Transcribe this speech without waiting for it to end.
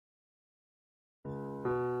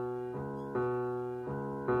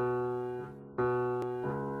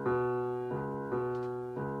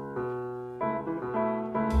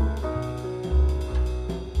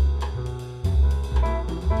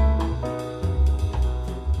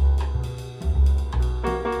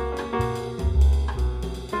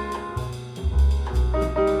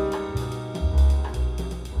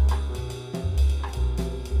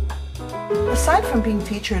Aside from being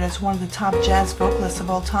featured as one of the top jazz vocalists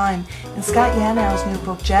of all time in Scott Yanow's new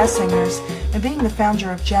book Jazz Singers, and being the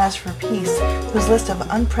founder of Jazz for Peace, whose list of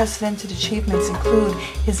unprecedented achievements include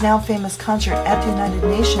his now famous concert at the United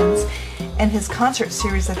Nations and his concert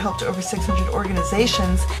series that helped over 600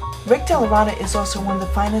 organizations, Rick DellaRatta is also one of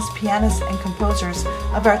the finest pianists and composers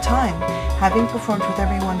of our time, having performed with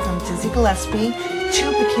everyone from Dizzy Gillespie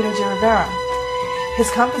to Paquito de Rivera. His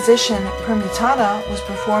composition, Permutata, was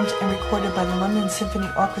performed and recorded by the London Symphony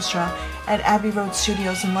Orchestra at Abbey Road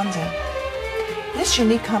Studios in London. This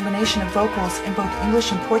unique combination of vocals in both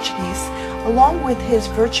English and Portuguese, along with his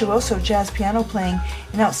virtuoso jazz piano playing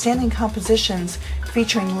and outstanding compositions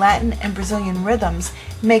featuring Latin and Brazilian rhythms,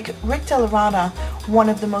 make Rick DellaRatta one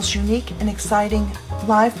of the most unique and exciting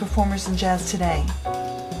live performers in jazz today.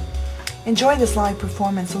 Enjoy this live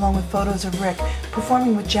performance along with photos of Rick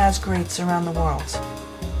performing with jazz greats around the world.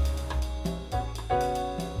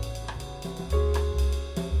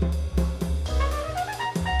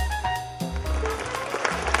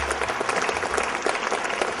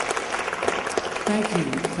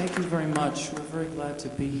 Thank you very much. We're very glad to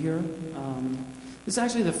be here. This is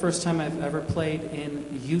actually the first time I've ever played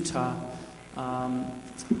in Utah.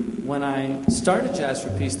 When I started Jazz for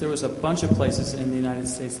Peace, there was a bunch of places in the United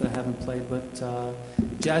States that I haven't played, but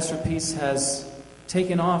Jazz for Peace has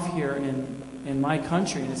taken off here in my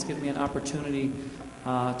country, and it's given me an opportunity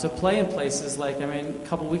to play in places like, a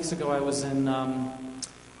couple weeks ago I was in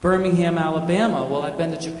Birmingham, Alabama. Well, I've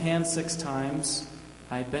been to Japan 6 times.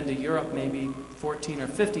 I've been to Europe maybe 14 or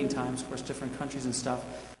 15 times, of course, different countries and stuff,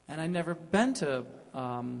 and I'd never been to,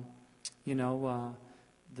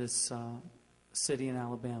 this city in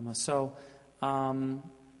Alabama. So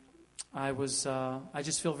I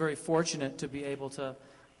just feel very fortunate to be able to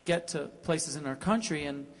get to places in our country,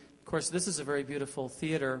 and of course this is a very beautiful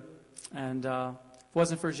theater, and if it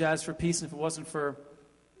wasn't for Jazz for Peace, and if it wasn't for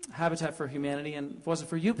Habitat for Humanity, and if it wasn't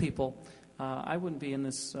for you people, I wouldn't be in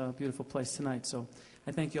this beautiful place tonight. So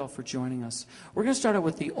I thank you all for joining us. We're going to start out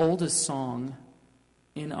with the oldest song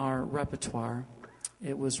in our repertoire.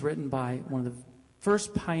 It was written by one of the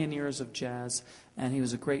first pioneers of jazz, and he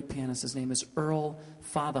was a great pianist. His name is Earl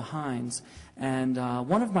Father Hines. And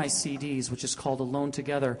one of my CDs, which is called Alone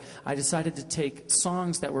Together, I decided to take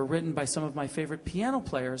songs that were written by some of my favorite piano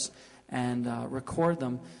players and record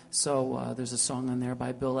them. So there's a song on there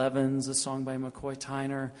by Bill Evans, a song by McCoy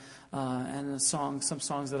Tyner, and some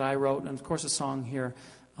songs that I wrote, and of course a song here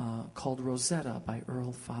called Rosetta by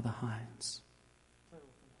Earl Father Hines.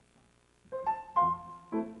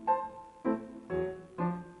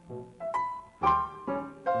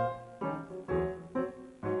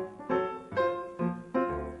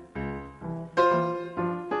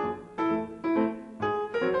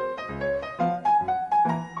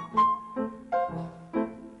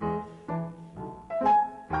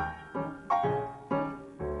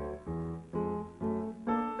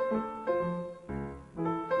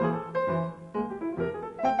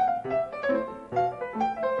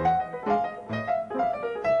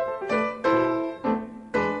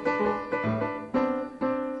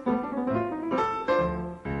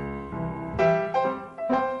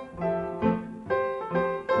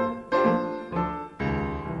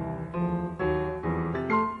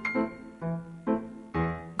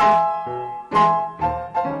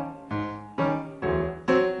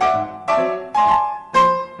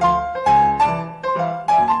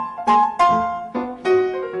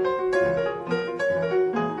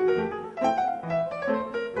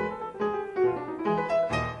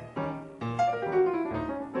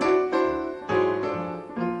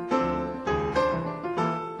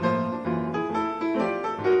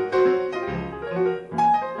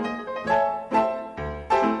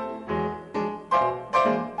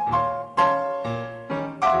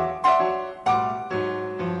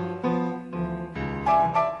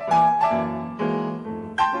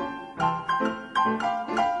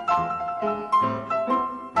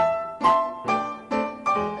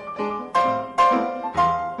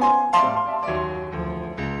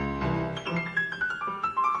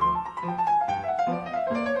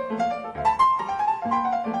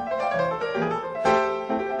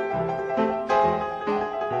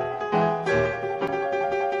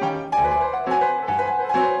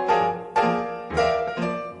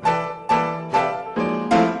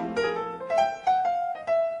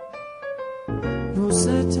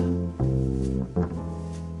 Rosetta,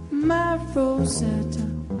 my Rosetta,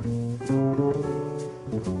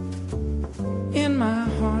 in my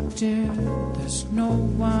heart, dear, there's no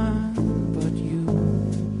one but you.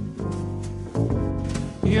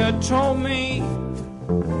 You told me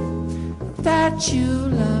that you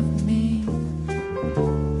love me,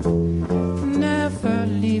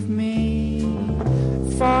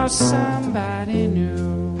 for somebody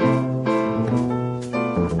new.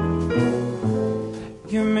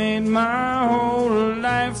 You made my whole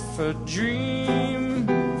life a dream.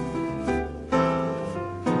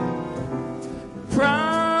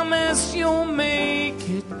 Promise you'll make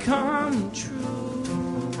it come true.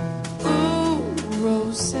 Ooh,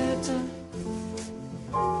 Rosetta,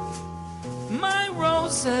 my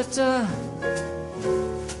Rosetta,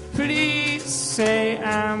 please say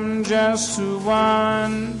I'm just the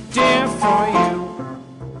one, dear, for you.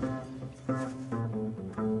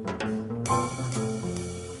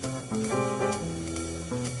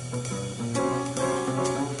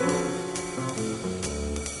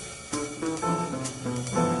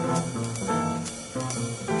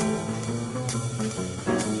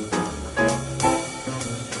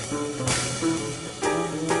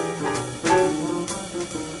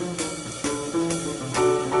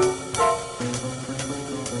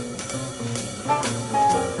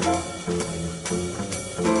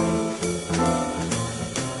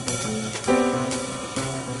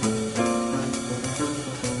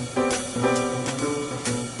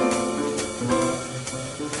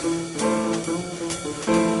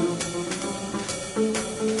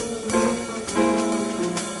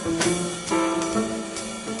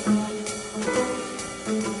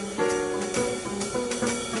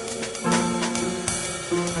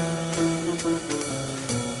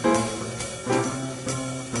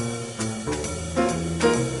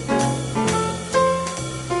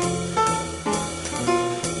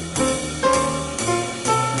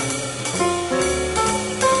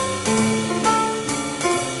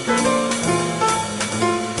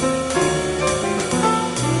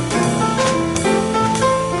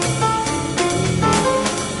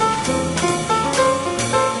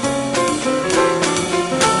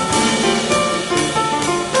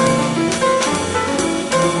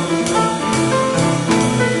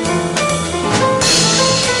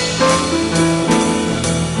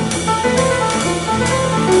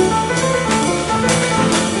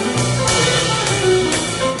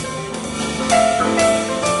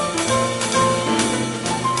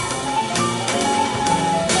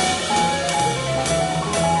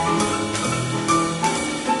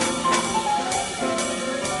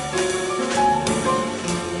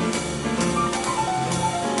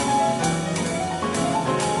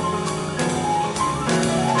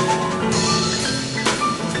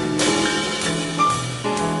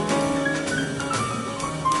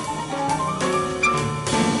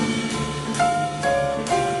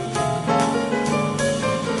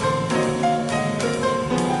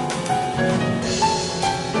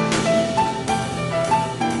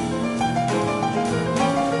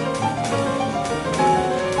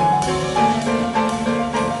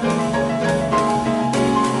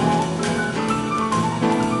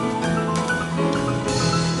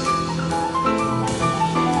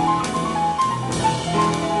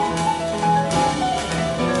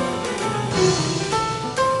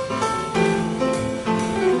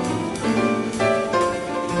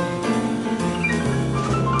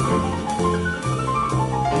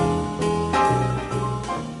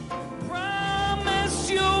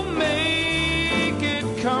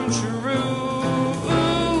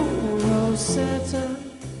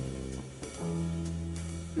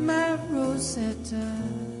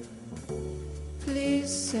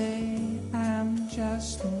 Please say I'm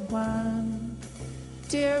just the one,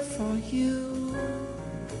 dear, for you.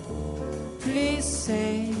 Please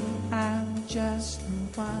say I'm just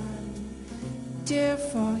the one, dear,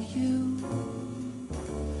 for you.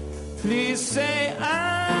 Please say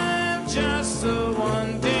I'm just the